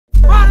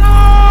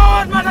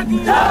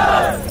In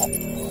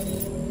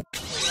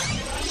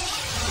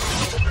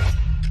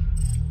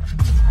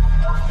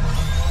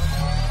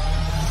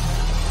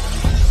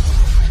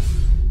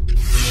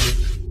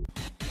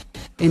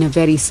a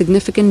very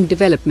significant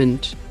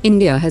development,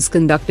 India has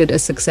conducted a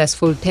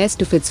successful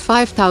test of its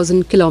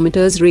 5,000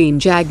 km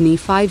range Agni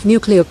 5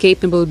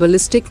 nuclear-capable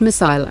ballistic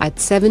missile at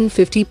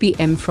 7:50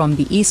 p.m. from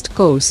the east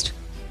coast.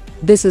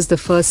 This is the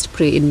first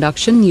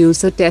pre-induction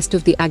user test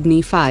of the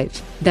Agni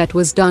 5 that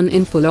was done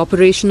in full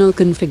operational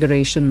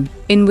configuration,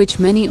 in which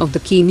many of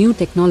the key new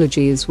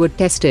technologies were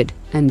tested,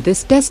 and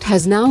this test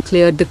has now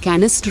cleared the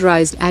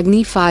canisterized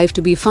Agni 5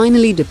 to be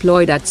finally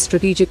deployed at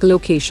strategic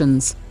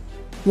locations.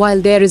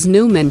 While there is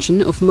no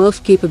mention of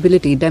MIRV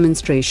capability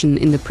demonstration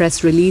in the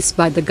press release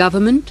by the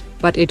government,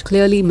 but it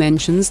clearly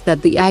mentions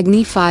that the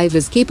Agni 5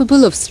 is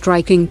capable of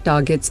striking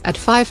targets at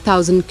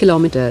 5,000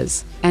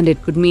 kilometers, and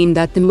it could mean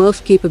that the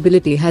MIRV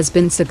capability has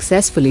been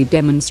successfully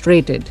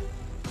demonstrated.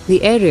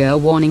 The area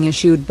warning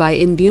issued by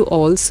India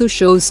also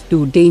shows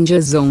two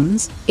danger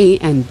zones, A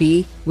and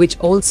B, which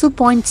also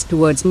points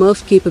towards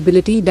MIRV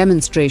capability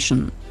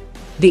demonstration.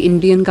 The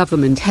Indian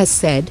government has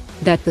said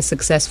that the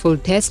successful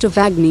test of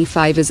Agni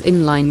 5 is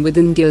in line with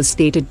India's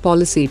stated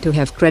policy to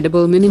have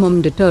credible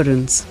minimum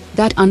deterrence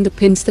that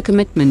underpins the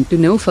commitment to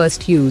no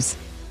first use.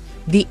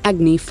 The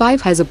Agni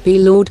 5 has a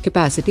payload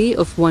capacity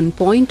of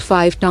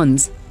 1.5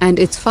 tons, and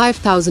its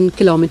 5,000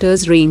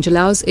 km range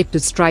allows it to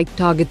strike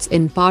targets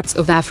in parts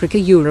of Africa,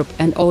 Europe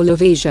and all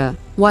of Asia,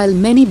 while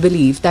many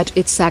believe that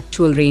its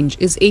actual range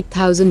is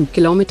 8,000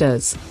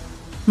 km.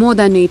 More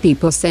than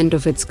 80%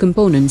 of its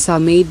components are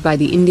made by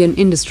the Indian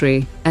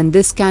industry, and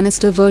this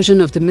canister version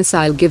of the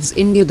missile gives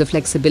India the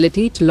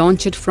flexibility to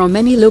launch it from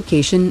any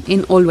location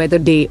in all weather,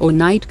 day or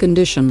night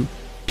condition.